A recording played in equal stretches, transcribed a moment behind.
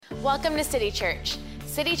Welcome to City Church.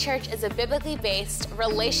 City Church is a biblically based,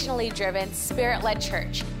 relationally driven, spirit-led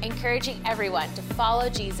church, encouraging everyone to follow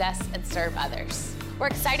Jesus and serve others. We're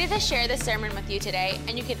excited to share this sermon with you today,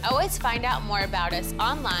 and you can always find out more about us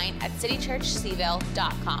online at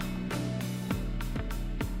citychurchseville.com.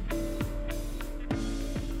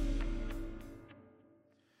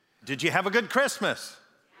 Did you have a good Christmas?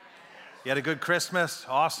 You had a good Christmas?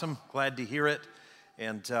 Awesome. Glad to hear it.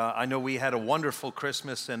 And I know we had a wonderful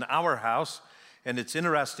Christmas in our house. And it's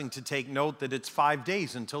interesting to take note that it's 5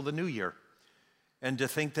 days until the new year. And to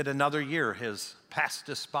think that another year has passed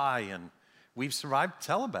us by and we've survived to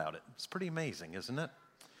tell about it. It's pretty amazing, isn't it?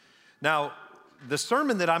 Now, the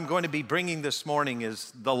sermon that I'm going to be bringing this morning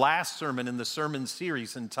is the last sermon in the sermon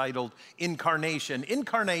series entitled Incarnation.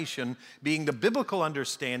 Incarnation being the biblical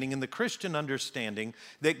understanding and the Christian understanding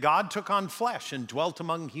that God took on flesh and dwelt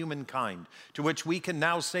among humankind, to which we can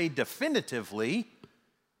now say definitively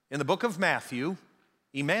in the book of Matthew,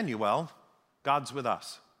 Emmanuel, God's with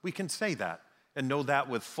us. We can say that and know that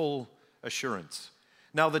with full assurance.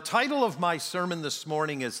 Now, the title of my sermon this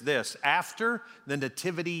morning is this: After the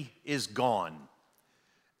Nativity is Gone.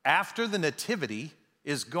 After the Nativity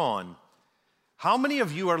is gone. How many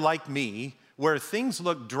of you are like me, where things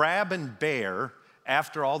look drab and bare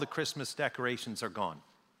after all the Christmas decorations are gone?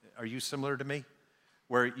 Are you similar to me?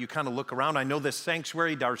 Where you kind of look around. I know this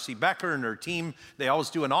sanctuary, Darcy Becker and her team, they always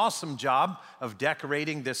do an awesome job of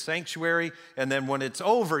decorating this sanctuary. And then when it's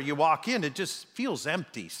over, you walk in, it just feels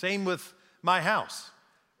empty. Same with my house,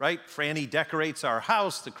 right? Franny decorates our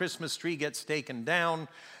house. The Christmas tree gets taken down.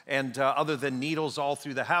 And other than needles all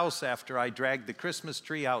through the house after I drag the Christmas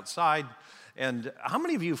tree outside. And how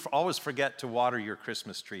many of you always forget to water your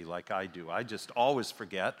Christmas tree like I do? I just always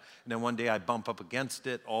forget. And then one day I bump up against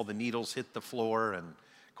it, all the needles hit the floor, and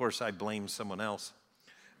of course I blame someone else.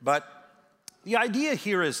 But the idea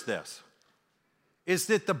here is this, is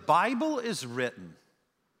that the Bible is written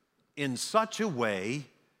in such a way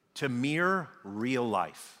to mirror real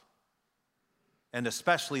life, and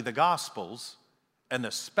especially the Gospels, and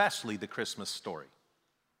especially the Christmas story.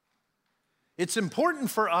 It's important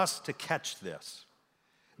for us to catch this,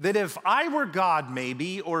 that if I were God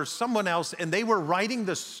maybe, or someone else, and they were writing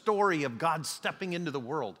the story of God stepping into the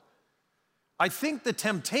world, I think the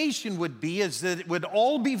temptation would be is that it would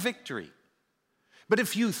all be victory. But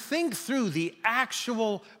if you think through the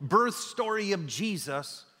actual birth story of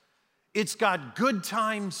Jesus, it's got good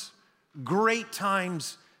times, great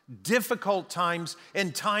times, difficult times,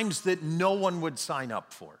 and times that no one would sign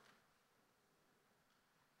up for.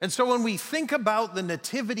 And so when we think about the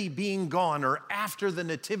nativity being gone, or after the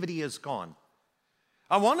nativity is gone,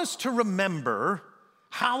 I want us to remember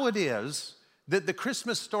how it is that the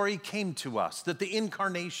Christmas story came to us, that the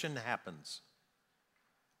incarnation happens.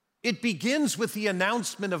 It begins with the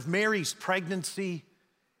announcement of Mary's pregnancy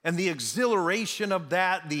and the exhilaration of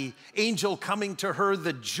that, the angel coming to her,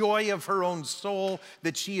 the joy of her own soul,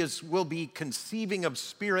 that she will be conceiving of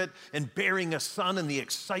spirit and bearing a son, and the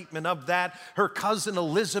excitement of that. Her cousin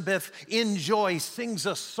Elizabeth, in joy, sings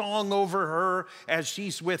a song over her as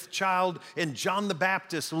she's with child, and John the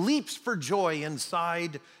Baptist leaps for joy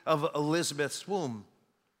inside of Elizabeth's womb.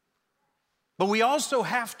 But we also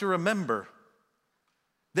have to remember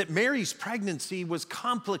that Mary's pregnancy was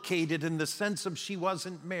complicated in the sense of she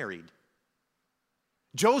wasn't married.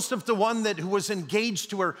 Joseph, the one who was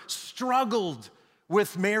engaged to her, struggled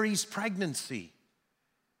with Mary's pregnancy.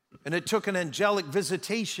 And it took an angelic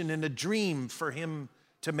visitation in a dream for him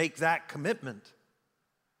to make that commitment.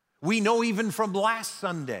 We know even from last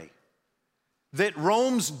Sunday that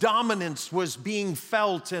Rome's dominance was being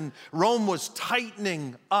felt, and Rome was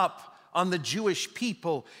tightening up on the Jewish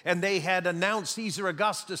people, and they had announced, Caesar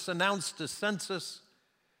Augustus announced a census,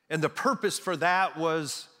 and the purpose for that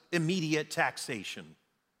was immediate taxation.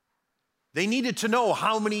 They needed to know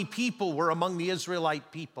how many people were among the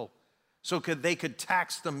Israelite people so they could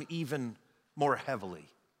tax them even more heavily.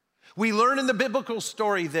 We learn in the biblical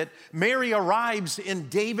story that Mary arrives in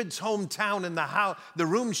David's hometown, and the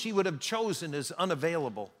room she would have chosen is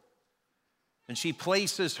unavailable. And she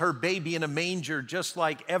places her baby in a manger, just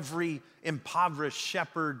like every impoverished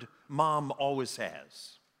shepherd mom always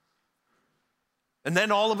has. And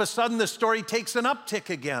then all of a sudden the story takes an uptick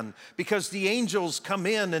again, because the angels come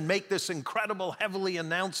in and make this incredible heavenly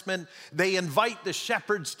announcement. They invite the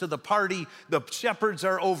shepherds to the party. The shepherds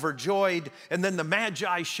are overjoyed, and then the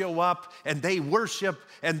magi show up and they worship,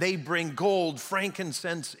 and they bring gold,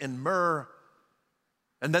 frankincense, and myrrh.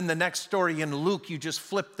 And then the next story in Luke, you just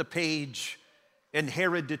flip the page, and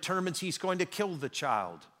Herod determines he's going to kill the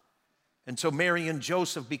child. And so Mary and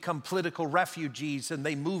Joseph become political refugees, and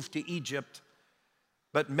they move to Egypt.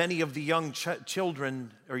 but many of the young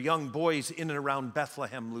children or young boys in and around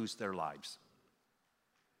Bethlehem lose their lives.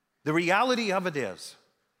 The reality of it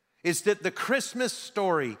is that the Christmas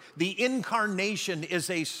story, the incarnation, is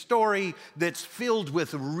a story that's filled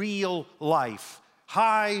with real life,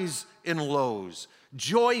 highs and lows,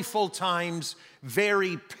 joyful times,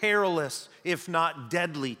 very perilous, if not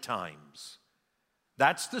deadly times.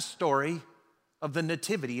 That's the story of the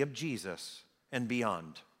nativity of Jesus and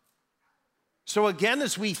beyond. So again,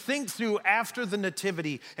 as we think through after the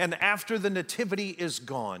nativity and after the nativity is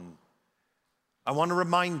gone, I want to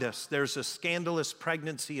remind us there's a scandalous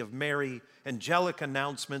pregnancy of Mary, angelic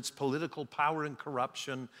announcements, political power and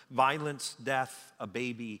corruption, violence, death, a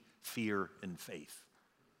baby, fear, and faith.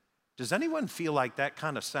 Does anyone feel like that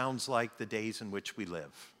kind of sounds like the days in which we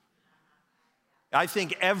live? I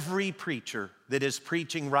think every preacher that is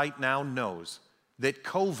preaching right now knows that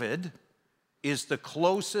COVID is the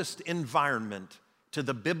closest environment to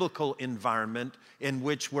the biblical environment in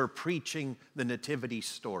which we're preaching the nativity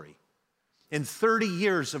story. In 30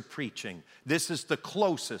 years of preaching, this is the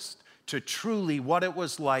closest to truly what it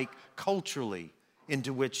was like culturally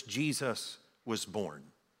into which Jesus was born.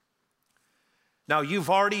 Now, you've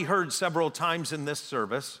already heard several times in this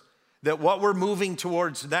service that what we're moving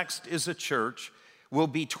towards next as a church will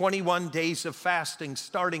be 21 days of fasting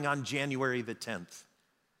starting on January the 10th.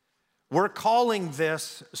 We're calling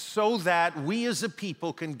this so that we as a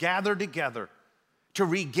people can gather together to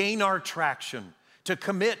regain our traction, to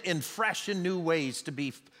commit in fresh and new ways to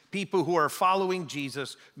be people who are following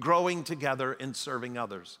Jesus, growing together and serving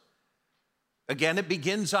others. Again, it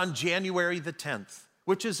begins on January the 10th,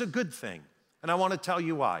 which is a good thing, and I want to tell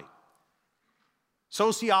you why.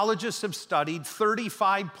 Sociologists have studied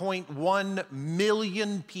 35.1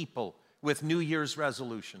 million people with New Year's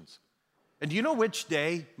resolutions. And do you know which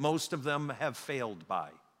day most of them have failed by?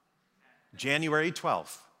 January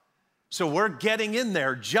 12th. So we're getting in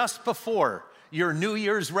there just before your New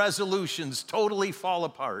Year's resolutions totally fall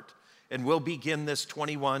apart, and we'll begin this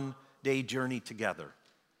 21-day journey together.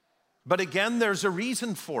 But again, there's a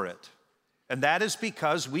reason for it, and that is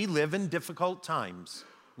because we live in difficult times.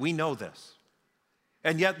 We know this.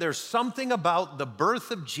 And yet there's something about the birth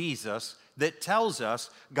of Jesus that tells us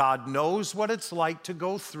God knows what it's like to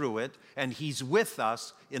go through it, and He's with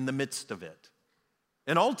us in the midst of it.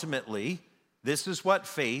 And ultimately, this is what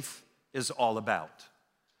faith is all about.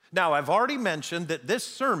 Now, I've already mentioned that this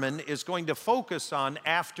sermon is going to focus on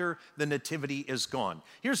after the nativity is gone.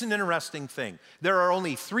 Here's an interesting thing. There are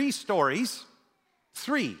only three stories,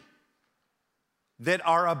 that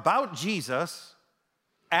are about Jesus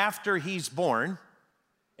after He's born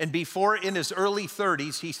and before, in His early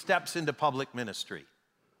 30s, He steps into public ministry.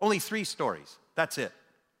 Only three stories. That's it.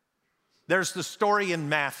 There's the story in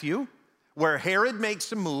Matthew where Herod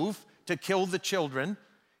makes a move to kill the children,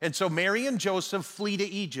 and so Mary and Joseph flee to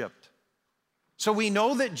Egypt. So we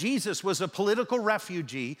know that Jesus was a political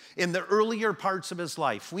refugee in the earlier parts of His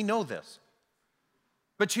life. We know this.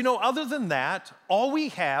 But you know, other than that, all we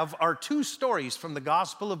have are two stories from the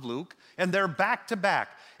Gospel of Luke, and they're back to back.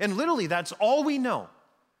 And literally, that's all we know.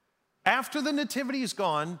 After the nativity is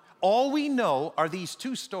gone, all we know are these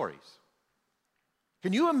two stories.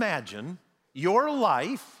 Can you imagine your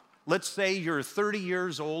life? Let's say you're 30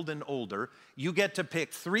 years old and older. You get to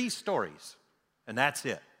pick three stories, and that's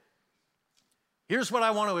it. Here's what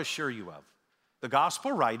I want to assure you of. The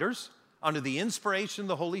gospel writers, under the inspiration of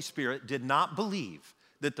the Holy Spirit, did not believe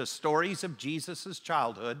that the stories of Jesus'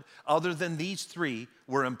 childhood, other than these three,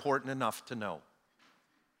 were important enough to know.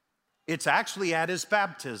 It's actually at His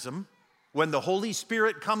baptism, when the Holy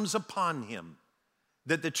Spirit comes upon Him,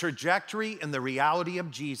 that the trajectory and the reality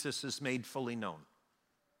of Jesus is made fully known.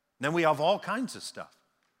 Then we have all kinds of stuff.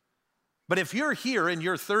 But if you're here and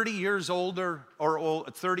you're 30 years older or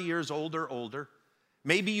 30 years old or older,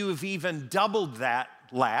 maybe you've even doubled that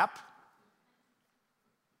lap,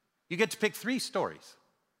 you get to pick three stories,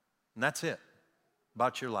 and that's it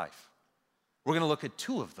about your life. We're going to look at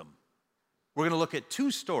two of them. We're going to look at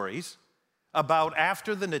two stories about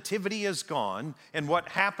after the nativity is gone and what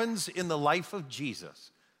happens in the life of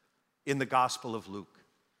Jesus in the Gospel of Luke.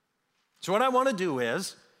 So what I want to do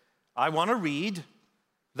is, I want to read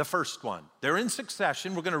the first one. They're in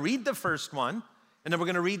succession. We're going to read the first one, and then we're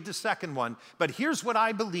going to read the second one. But here's what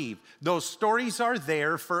I believe. Those stories are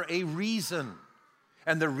there for a reason.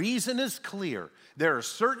 And the reason is clear. There are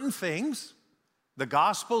certain things the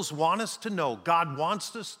Gospels want us to know, God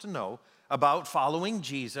wants us to know about following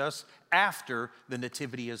Jesus after the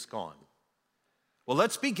nativity is gone. Well,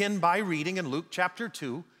 let's begin by reading in Luke chapter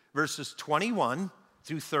 2, verses 21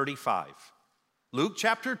 through 35. Luke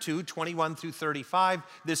chapter 2, 21 through 35.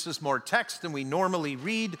 This is more text than we normally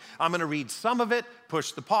read. I'm going to read some of it,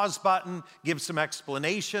 push the pause button, give some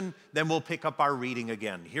explanation, then we'll pick up our reading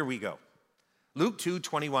again. Here we go. Luke 2,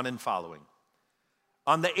 21 and following.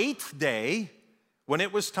 On the 8th day, when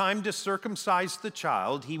it was time to circumcise the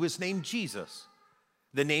child, he was named Jesus,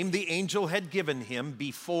 the name the angel had given him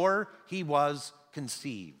before he was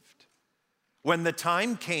conceived. When the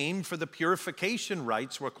time came for the purification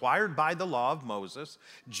rites required by the law of Moses,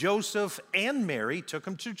 Joseph and Mary took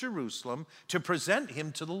him to Jerusalem to present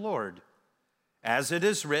him to the Lord. As it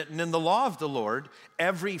is written in the law of the Lord,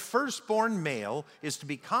 every firstborn male is to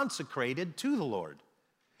be consecrated to the Lord,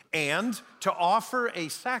 and to offer a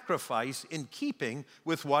sacrifice in keeping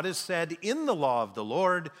with what is said in the law of the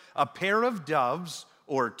Lord, a pair of doves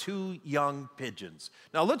or 2 young pigeons.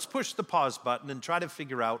 Now let's push the pause button and try to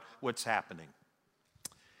figure out what's happening.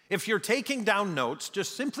 If you're taking down notes,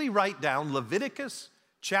 just simply write down Leviticus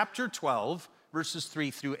chapter 12, verses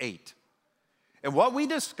 3 through 8. And what we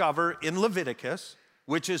discover in Leviticus,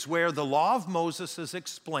 which is where the law of Moses is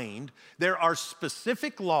explained, there are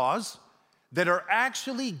specific laws that are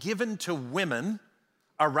actually given to women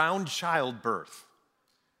around childbirth.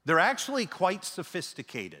 They're actually quite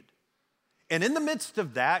sophisticated. And in the midst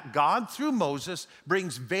of that, God, through Moses,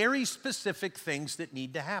 brings very specific things that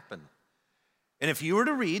need to happen. And if you were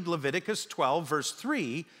to read Leviticus 12, verse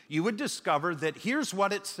 3, you would discover that here's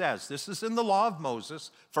what it says. This is in the law of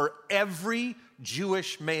Moses for every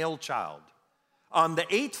Jewish male child. On the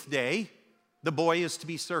 8th day, the boy is to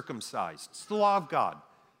be circumcised. It's the law of God.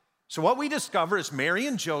 So what we discover is Mary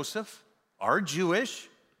and Joseph are Jewish.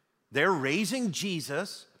 They're raising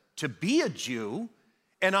Jesus to be a Jew.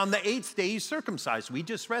 And on the 8th day, he's circumcised. We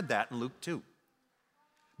just read that in Luke 2.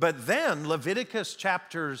 But then Leviticus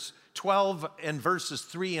chapters 12 and verses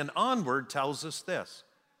 3 and onward tells us this.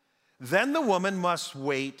 Then the woman must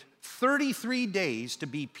wait 33 days to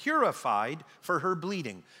be purified for her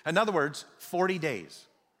bleeding. In other words, 40 days.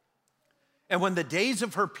 And when the days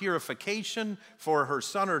of her purification for her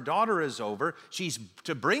son or daughter is over, she's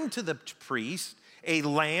to bring to the priest a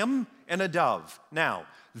lamb and a dove. Now,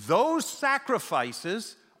 those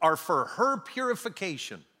sacrifices are for her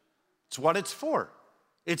purification. It's what it's for.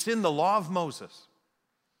 It's in the law of Moses.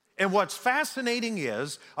 And what's fascinating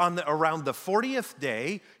is around the 40th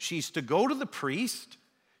day, she's to go to the priest.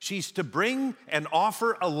 She's to bring and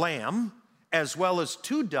offer a lamb as well as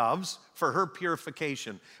 2 doves for her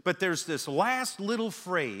purification. But there's this last little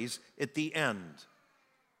phrase at the end.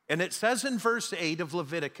 And it says in verse 8 of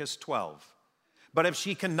Leviticus 12, but if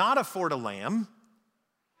she cannot afford a lamb,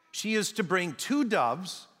 she is to bring 2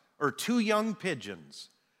 doves or 2 young pigeons,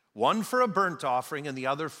 one for a burnt offering and the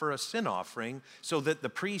other for a sin offering, so that the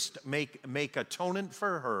priest make atonement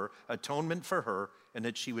for her, and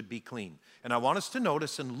that she would be clean. And I want us to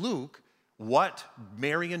notice in Luke what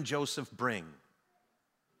Mary and Joseph bring.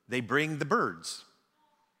 They bring the birds.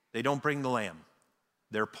 They don't bring the lamb.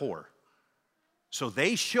 They're poor. So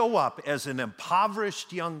they show up as an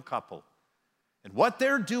impoverished young couple. And what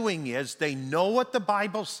they're doing is they know what the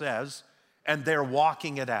Bible says, and they're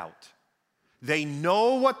walking it out. They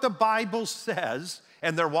know what the Bible says,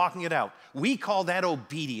 and they're walking it out. We call that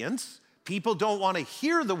obedience. People don't want to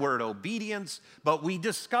hear the word obedience, but we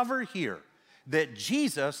discover here that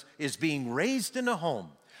Jesus is being raised in a home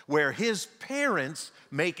where his parents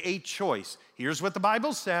make a choice. Here's what the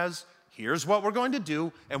Bible says, here's what we're going to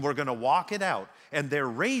do, and we're going to walk it out. And they're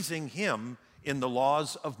raising him in the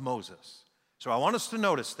laws of Moses. So I want us to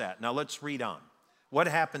notice that. Now let's read on. What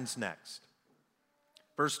happens next?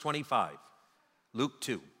 Verse 25, Luke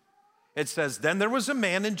 2. It says, then there was a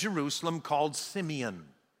man in Jerusalem called Simeon,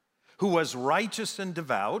 who was righteous and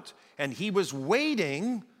devout, and he was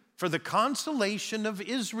waiting for the consolation of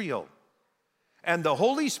Israel. And the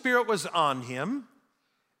Holy Spirit was on him,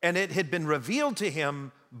 and it had been revealed to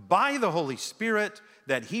him by the Holy Spirit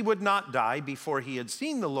that he would not die before he had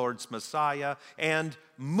seen the Lord's Messiah. And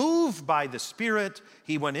moved by the Spirit,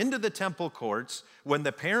 he went into the temple courts when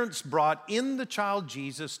the parents brought in the child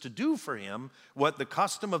Jesus to do for him what the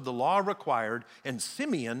custom of the law required. And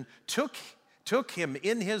Simeon took him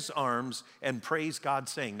in his arms and praised God,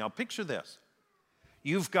 saying, now picture this.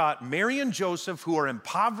 You've got Mary and Joseph, who are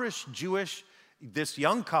impoverished Jewish, this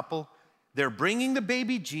young couple. They're bringing the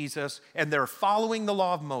baby Jesus, and they're following the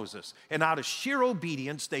law of Moses. And out of sheer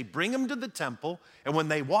obedience, they bring him to the temple. And when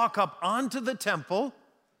they walk up onto the temple,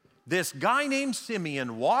 this guy named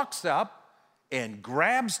Simeon walks up and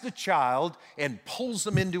grabs the child and pulls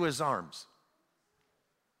him into his arms.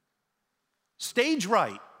 Stage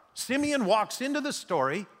right. Simeon walks into the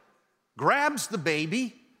story, grabs the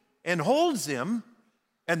baby, and holds him.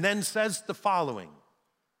 and then says the following: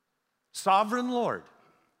 Sovereign Lord,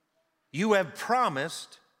 you have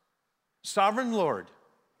promised, Sovereign Lord,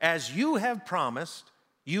 as you have promised,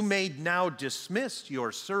 you may now dismiss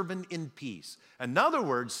your servant in peace. In other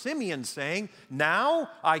words, Simeon saying, now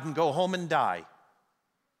I can go home and die.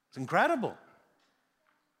 It's incredible.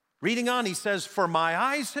 Reading on, he says, for my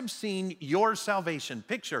eyes have seen your salvation.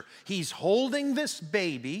 Picture, he's holding this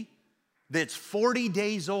baby that's 40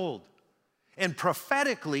 days old. And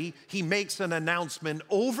prophetically, he makes an announcement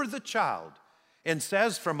over the child and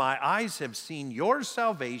says, for my eyes have seen your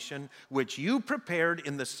salvation, which you prepared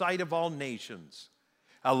in the sight of all nations,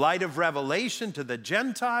 a light of revelation to the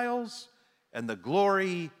Gentiles and the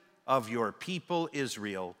glory of your people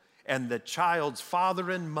Israel. And the child's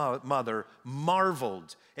father and mother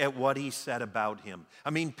marveled at what he said about him.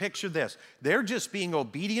 I mean, picture this. They're just being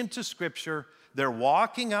obedient to Scripture. They're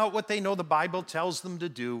walking out what they know the Bible tells them to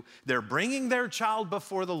do. They're bringing their child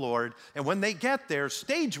before the Lord. And when they get there,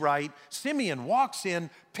 stage right, Simeon walks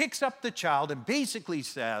in, picks up the child, and basically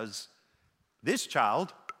says, this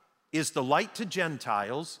child is the light to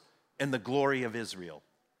Gentiles and the glory of Israel.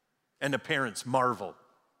 And the parents marvel.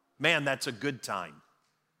 Man, that's a good time.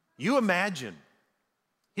 You imagine,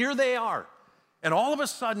 here they are, and all of a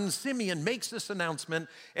sudden Simeon makes this announcement,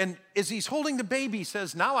 and as he's holding the baby, he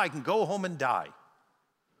says, now I can go home and die.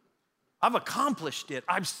 I've accomplished it.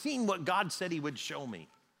 I've seen what God said he would show me.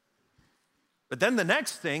 But then the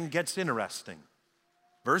next thing gets interesting.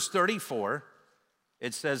 Verse 34,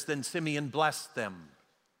 it says, then Simeon blessed them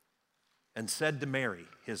and said to Mary,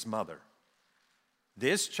 his mother,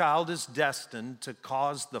 this child is destined to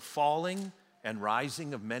cause the falling and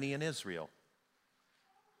rising of many in Israel,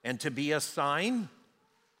 and to be a sign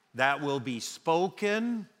that will be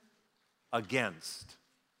spoken against.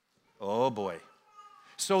 Oh boy.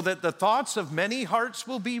 So that the thoughts of many hearts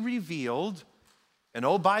will be revealed, and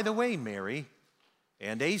oh, by the way, Mary,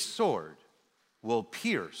 and a sword will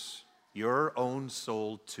pierce your own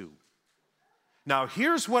soul too. Now,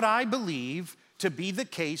 here's what I believe to be the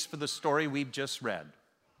case for the story we've just read.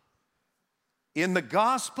 In the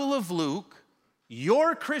Gospel of Luke,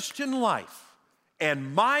 your Christian life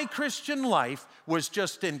and my Christian life was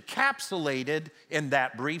just encapsulated in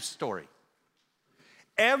that brief story.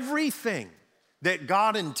 Everything that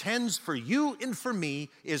God intends for you and for me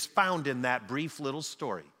is found in that brief little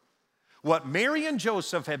story. What Mary and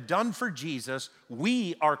Joseph have done for Jesus,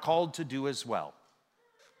 we are called to do as well.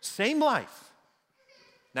 Same life.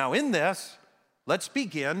 Now in this, let's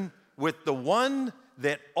begin with the one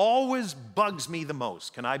that always bugs me the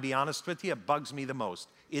most. Can I be honest with you? It bugs me the most.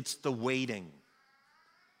 It's the waiting.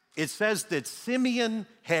 It says that Simeon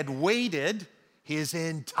had waited his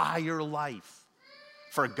entire life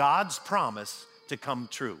for God's promise to come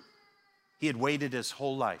true. He had waited his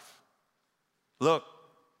whole life. Look,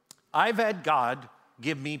 I've had God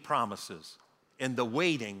give me promises, and the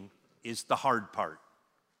waiting is the hard part.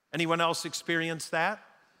 Anyone else experience that?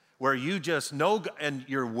 Where you just know, and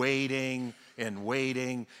you're waiting and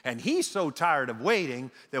waiting, and he's so tired of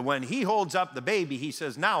waiting that when he holds up the baby, he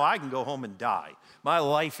says, now I can go home and die. My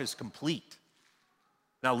life is complete.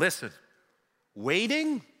 Now listen,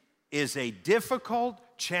 waiting is a difficult,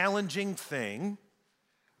 challenging thing,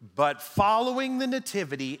 but following the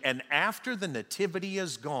nativity and after the nativity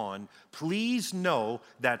is gone, please know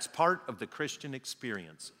that's part of the Christian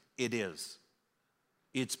experience. It is.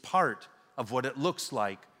 It's part of what it looks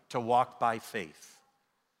like to walk by faith.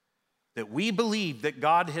 That we believe that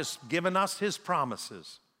God has given us his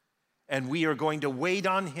promises, and we are going to wait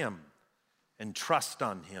on him and trust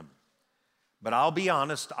on him. But I'll be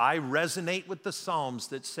honest, I resonate with the Psalms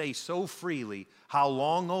that say so freely, how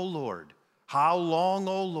long, O Lord, how long,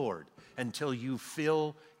 O Lord, until you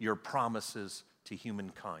fill your promises to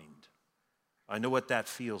humankind? I know what that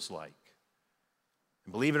feels like.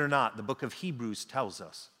 And believe it or not, the book of Hebrews tells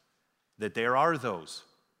us that there are those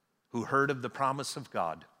who heard of the promise of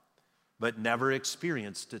God, but never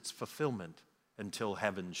experienced its fulfillment until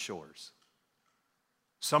heaven's shores.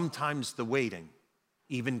 Sometimes the waiting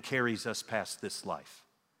even carries us past this life,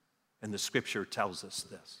 and the scripture tells us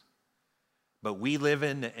this. But we live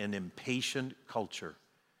in an impatient culture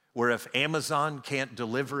where if Amazon can't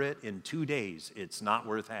deliver it in 2 days, it's not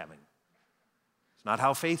worth having. It's not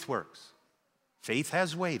how faith works. Faith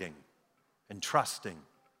has waiting and trusting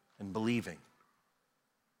and believing.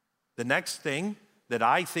 The next thing that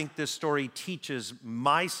I think this story teaches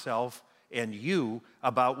myself and you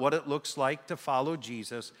about what it looks like to follow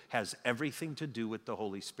Jesus has everything to do with the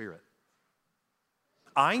Holy Spirit.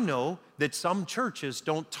 I know that some churches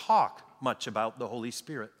don't talk much about the Holy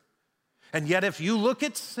Spirit. And yet if you look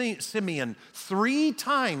at Simeon, 3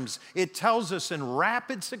 times it tells us in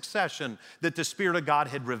rapid succession that the Spirit of God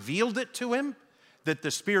had revealed it to him, that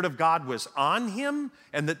the Spirit of God was on him,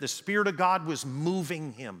 and that the Spirit of God was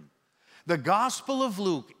moving him. The Gospel of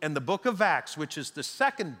Luke and the book of Acts, which is the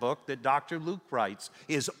second book that Dr. Luke writes,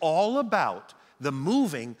 is all about the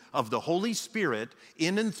moving of the Holy Spirit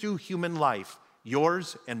in and through human life,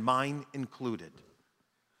 yours and mine included.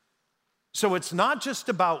 So it's not just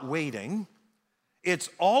about waiting, it's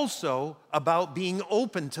also about being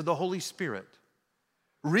open to the Holy Spirit.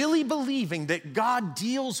 Really believing that God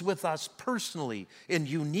deals with us personally in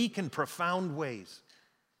unique and profound ways.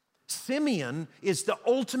 Simeon is the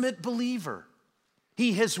ultimate believer.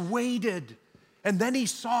 He has waited, and then he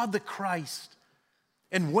saw the Christ.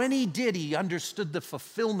 And when he did, he understood the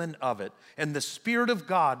fulfillment of it. And the Spirit of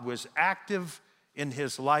God was active in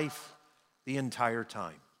his life the entire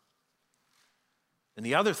time. And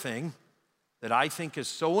the other thing that I think is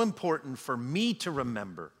so important for me to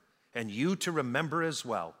remember, and you to remember as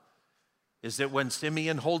well, is that when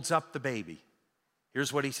Simeon holds up the baby,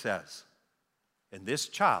 here's what he says. And this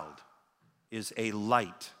child is a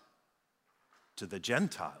light to the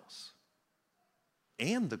Gentiles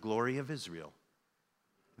and the glory of Israel.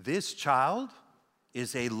 This child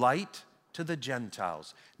is a light to the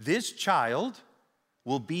Gentiles. This child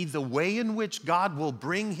will be the way in which God will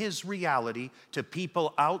bring his reality to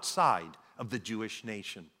people outside of the Jewish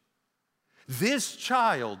nation. This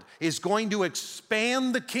child is going to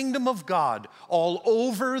expand the kingdom of God all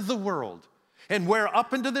over the world. And where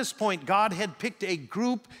up until this point, God had picked a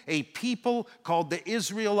group, a people called the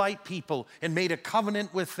Israelite people and made a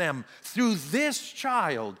covenant with them. Through this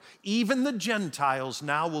child, even the Gentiles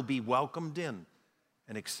now will be welcomed in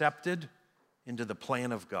and accepted into the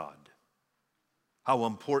plan of God. How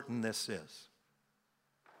important this is.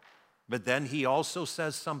 But then he also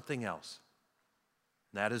says something else.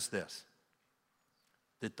 And that is this.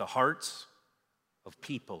 That the hearts of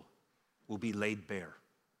people will be laid bare.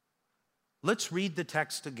 Let's read the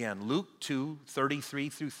text again. Luke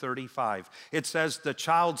 2:33 through 35. It says, the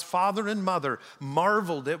child's father and mother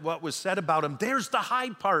marveled at what was said about him. There's the high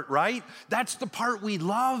part, right? That's the part we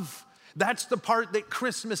love. That's the part that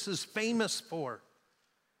Christmas is famous for.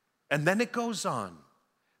 And then it goes on.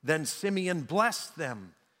 Then Simeon blessed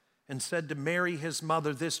them and said to Mary, his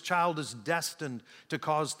mother, this child is destined to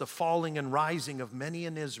cause the falling and rising of many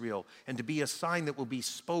in Israel and to be a sign that will be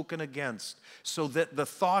spoken against, so that the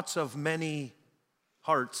thoughts of many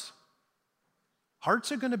hearts are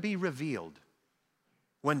going to be revealed.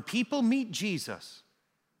 When people meet Jesus,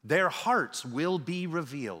 their hearts will be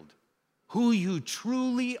revealed. Who you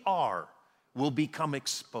truly are will become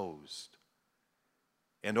exposed.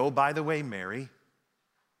 And oh, by the way, Mary,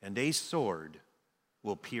 and a sword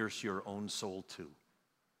will pierce your own soul too.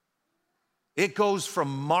 It goes from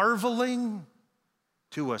marveling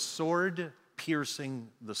to a sword piercing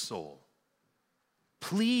the soul.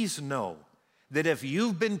 Please know that if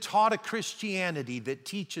you've been taught a Christianity that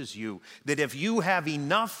teaches you that if you have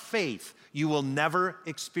enough faith, you will never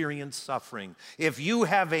experience suffering. If you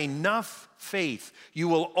have enough faith, you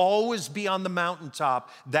will always be on the mountaintop.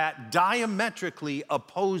 That diametrically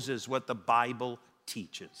opposes what the Bible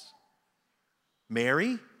teaches.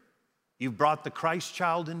 Mary, you've brought the Christ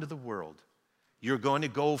child into the world. You're going to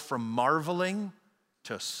go from marveling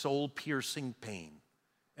to soul-piercing pain.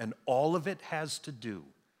 And all of it has to do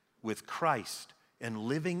with Christ and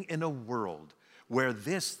living in a world where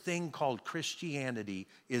this thing called Christianity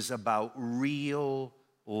is about real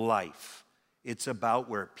life. It's about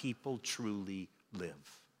where people truly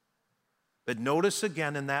live. But notice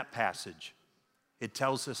again in that passage, it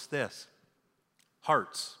tells us this: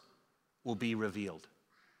 hearts will be revealed.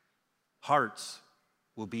 Hearts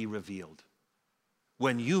will be revealed.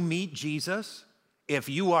 When you meet Jesus, if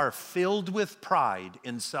you are filled with pride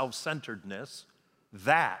and self-centeredness,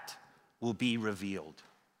 that will be revealed.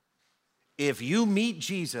 If you meet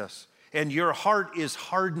Jesus and your heart is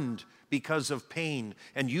hardened because of pain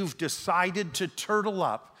and you've decided to turtle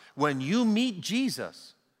up, when you meet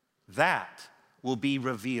Jesus, that will be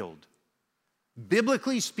revealed.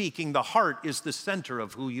 Biblically speaking, the heart is the center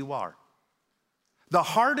of who you are. The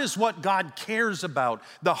heart is what God cares about.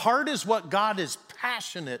 The heart is what God is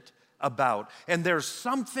passionate about. And there's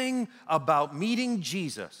something about meeting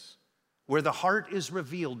Jesus where the heart is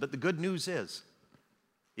revealed. But the good news is,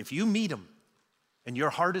 if you meet him and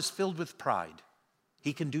your heart is filled with pride,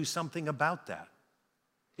 he can do something about that.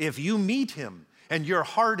 If you meet him and your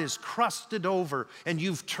heart is crusted over and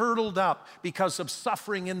you've turtled up because of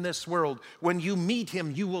suffering in this world, when you meet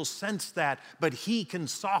him, you will sense that, but he can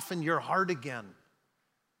soften your heart again.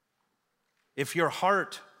 if your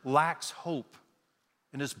heart lacks hope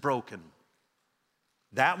and is broken,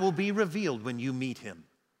 that will be revealed when you meet him.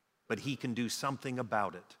 But he can do something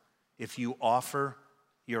about it if you offer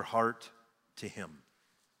your heart to him.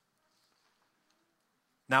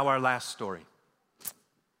 Now our last story.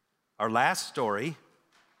 Our last story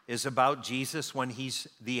is about Jesus when he's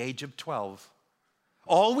the age of 12.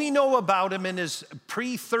 All we know about him in his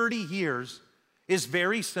pre-30 years is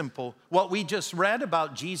very simple. What we just read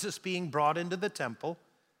about Jesus being brought into the temple,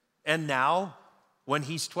 and now when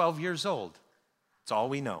he's 12 years old. That's all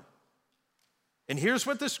we know. And here's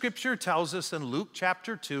what the scripture tells us in Luke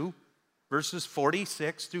chapter 2, verses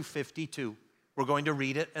 46 through 52. We're going to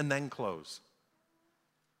read it and then close.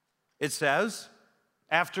 It says,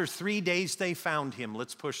 after 3 days they found him.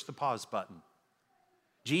 Let's push the pause button.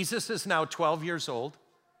 Jesus is now 12 years old.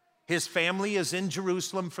 His family is in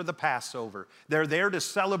Jerusalem for the Passover. They're there to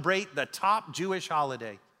celebrate the top Jewish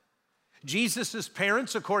holiday. Jesus'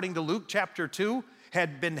 parents, according to Luke chapter 2,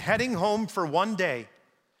 had been heading home for one day.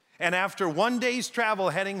 And after one day's travel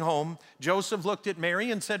heading home, Joseph looked at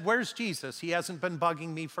Mary and said, "Where's Jesus? He hasn't been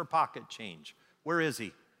bugging me for pocket change. Where is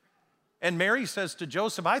he?" And Mary says to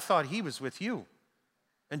Joseph, "I thought he was with you."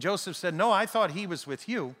 And Joseph said, "No, I thought he was with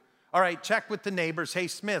you." "All right, check with the neighbors. Hey,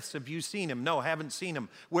 Smiths, have you seen him?" "No, haven't seen him."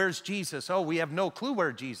 "Where's Jesus?" "Oh, we have no clue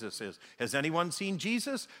where Jesus is." "Has anyone seen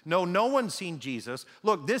Jesus?" "No, no one's seen Jesus."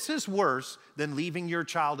 Look, this is worse than leaving your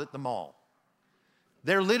child at the mall.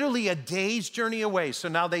 They're literally a day's journey away. So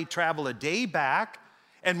now they travel a day back.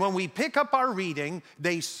 And when we pick up our reading,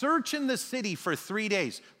 they search in the city for 3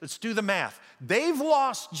 days. Let's do the math. They've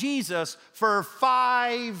lost Jesus for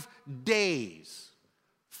 5 days.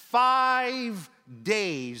 5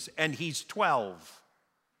 days, and he's 12.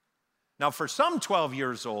 Now, for some 12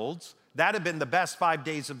 years olds, that had been the best 5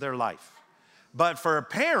 days of their life. But for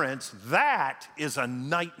parents, that is a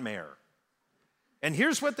nightmare. And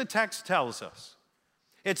here's what the text tells us.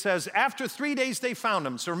 It says, after 3 days they found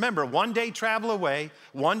him. So remember, 1 day travel away,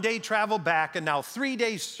 1 day travel back, and now 3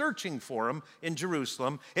 days searching for him in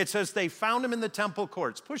Jerusalem. It says they found him in the temple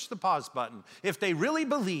courts. Push the pause button. If they really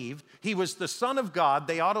believed he was the Son of God,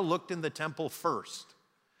 they ought to looked in the temple first.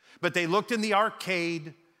 But they looked in the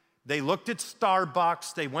arcade, they looked at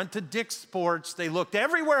Starbucks, they went to Dick's Sports, they looked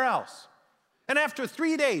everywhere else. And after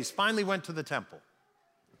 3 days, finally went to the temple.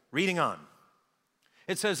 Reading on.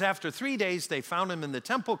 It says, after 3 days, they found him in the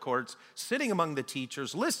temple courts, sitting among the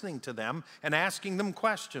teachers, listening to them and asking them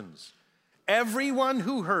questions. Everyone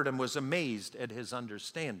who heard him was amazed at his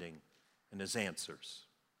understanding and his answers.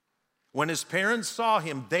 When his parents saw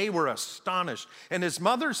him, they were astonished. And his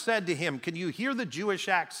mother said to him, can you hear the Jewish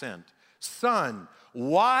accent? Son,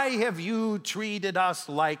 why have you treated us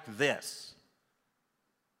like this?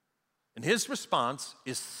 And his response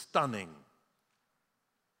is stunning.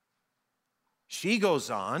 She goes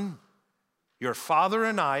on, your father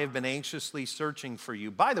and I have been anxiously searching for you.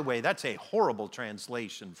 By the way, that's a horrible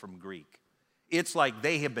translation from Greek. It's like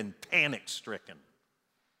they have been panic-stricken.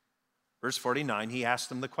 Verse 49, he asked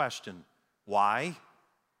them the question, why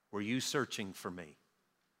were you searching for me?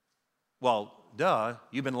 Well, duh,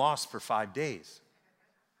 you've been lost for 5 days.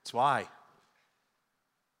 That's why.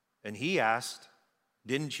 And he asked,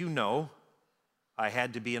 didn't you know I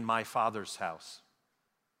had to be in my father's house?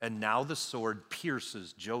 And now the sword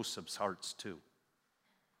pierces Joseph's hearts too.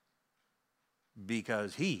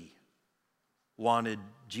 Because he wanted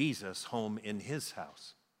Jesus home in his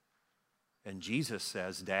house. And Jesus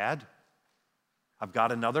says, Dad, I've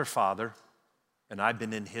got another father, and I've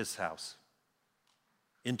been in his house.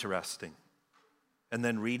 Interesting. And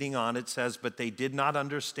then reading on, it says, but they did not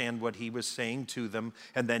understand what he was saying to them.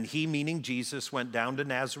 And then he, meaning Jesus, went down to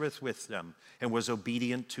Nazareth with them and was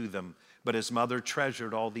obedient to them. But his mother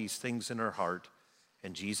treasured all these things in her heart.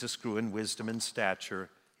 And Jesus grew in wisdom and stature,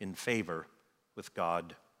 in favor with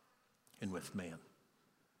God and with man.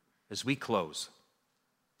 As we close,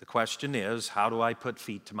 the question is, how do I put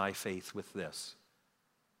feet to my faith with this?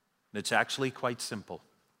 And it's actually quite simple.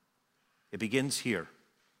 It begins here.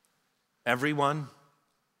 Everyone,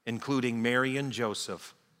 including Mary and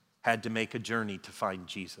Joseph, had to make a journey to find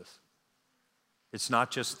Jesus. It's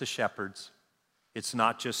not just the shepherds. It's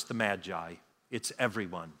not just the Magi. It's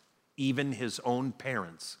everyone. Even his own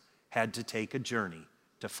parents had to take a journey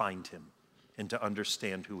to find him and to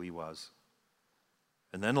understand who he was.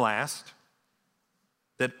 And then last,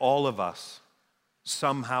 that all of us,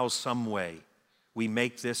 somehow, some way, we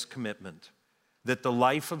make this commitment that the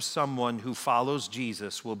life of someone who follows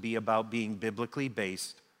Jesus will be about being biblically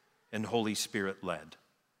based and Holy Spirit led.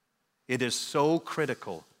 It is so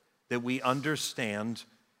critical that we understand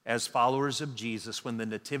as followers of Jesus when the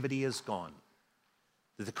nativity is gone,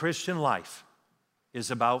 that the Christian life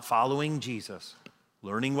is about following Jesus,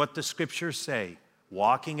 learning what the scriptures say,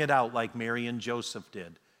 walking it out like Mary and Joseph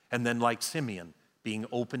did, and then like Simeon, being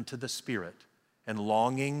open to the Spirit and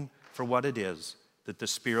longing for what it is that the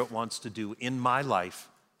Spirit wants to do in my life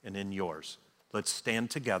and in yours. Let's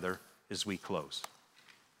stand together as we close.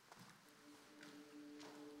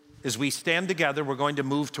 As we stand together, we're going to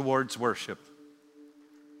move towards worship.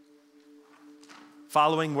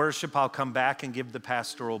 Following worship, I'll come back and give the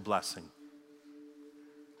pastoral blessing.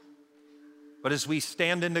 But as we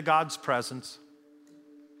stand into God's presence,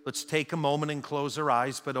 let's take a moment and close our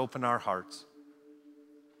eyes, but open our hearts.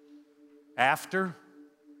 After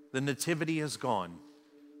the nativity is gone,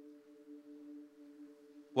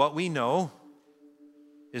 what we know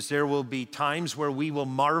is there will be times where we will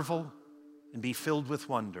marvel and be filled with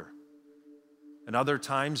wonder. And other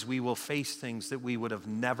times we will face things that we would have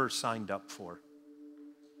never signed up for.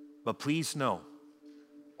 But please know,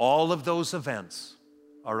 all of those events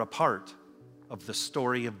are a part of the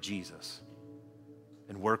story of Jesus.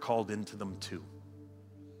 And we're called into them too.